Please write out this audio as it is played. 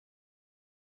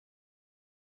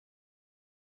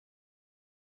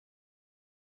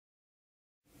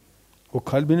O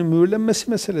kalbinin mühürlenmesi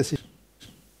meselesi.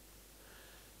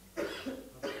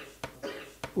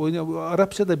 Bu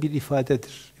Arapçada bir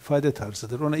ifadedir. İfade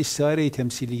tarzıdır. Ona İstiare-İ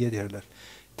temsiliye derler.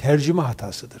 Tercüme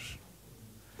hatasıdır.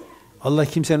 Allah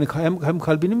kimsenin hem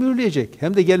kalbini mühürleyecek,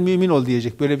 hem de gel mümin ol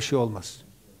diyecek. Böyle bir şey olmaz.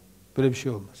 Böyle bir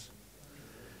şey olmaz.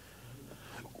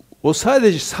 O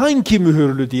sadece sanki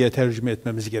mühürlü diye tercüme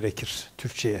etmemiz gerekir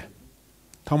Türkçe'ye.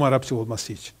 Tam Arapça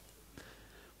olması için.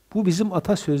 Bu bizim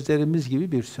atasözlerimiz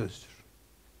gibi bir sözdür.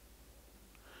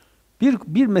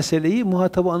 Bir meseleyi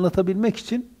muhatabı anlatabilmek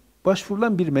için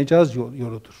başvurulan bir mecaz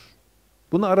yoludur.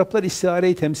 Buna Araplar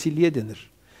İstiare-İ temsiliye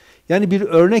denir. Yani bir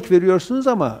örnek veriyorsunuz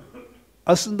ama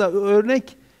aslında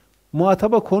örnek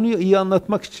muhataba konuyu iyi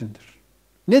anlatmak içindir.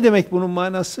 Ne demek bunun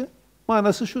manası?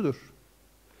 Manası şudur.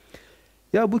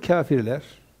 Ya bu kafirler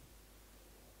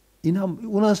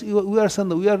uyarsan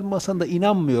da uyarmasan da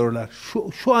inanmıyorlar.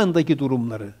 Şu andaki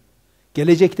durumları.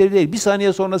 Gelecekleri değil, bir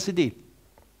saniye sonrası değil.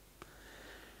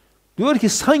 Diyor ki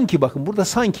sanki, bakın burada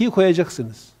sankiyi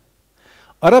koyacaksınız.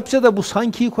 Arapçada bu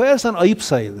sankiyi koyarsan ayıp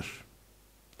sayılır.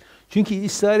 Çünkü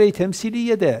İstiare-İ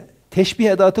temsiliyede teşbih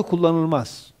edatı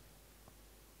kullanılmaz.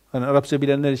 Hani Arapça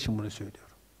bilenler için bunu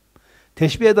söylüyorum.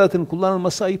 Teşbih edatının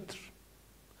kullanılması ayıptır.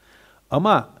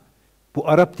 Ama bu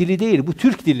Arap dili değil, bu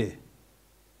Türk dili.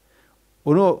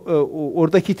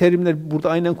 Oradaki terimler burada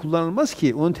aynen kullanılmaz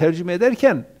ki. Onu tercüme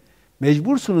ederken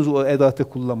mecbursunuz o edatı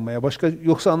kullanmaya.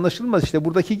 Yoksa anlaşılmaz. İşte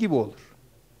buradaki gibi olur.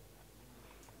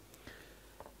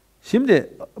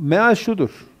 Şimdi meal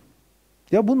şudur.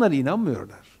 Ya bunlar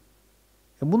inanmıyorlar.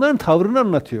 Ya bunların tavrını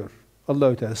anlatıyor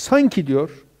Allahü Teala. Sanki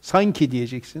diyor, sanki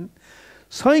diyeceksin.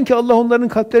 Sanki Allah onların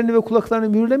kalplerini ve kulaklarını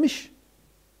mühürlemiş.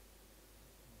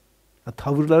 Ya,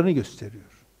 tavırlarını gösteriyor.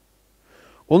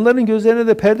 Onların gözlerine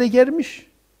de perde germiş.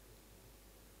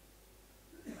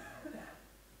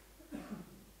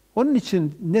 Onun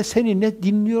için seni ne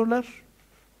dinliyorlar?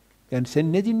 Yani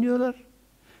seni ne dinliyorlar?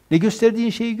 Ne gösterdiğin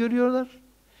şeyi görüyorlar?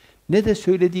 Ne de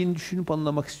söylediğini düşünüp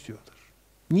anlamak istiyorlar.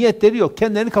 Niyetleri yok.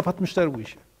 Kendilerini kapatmışlar bu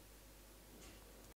işe.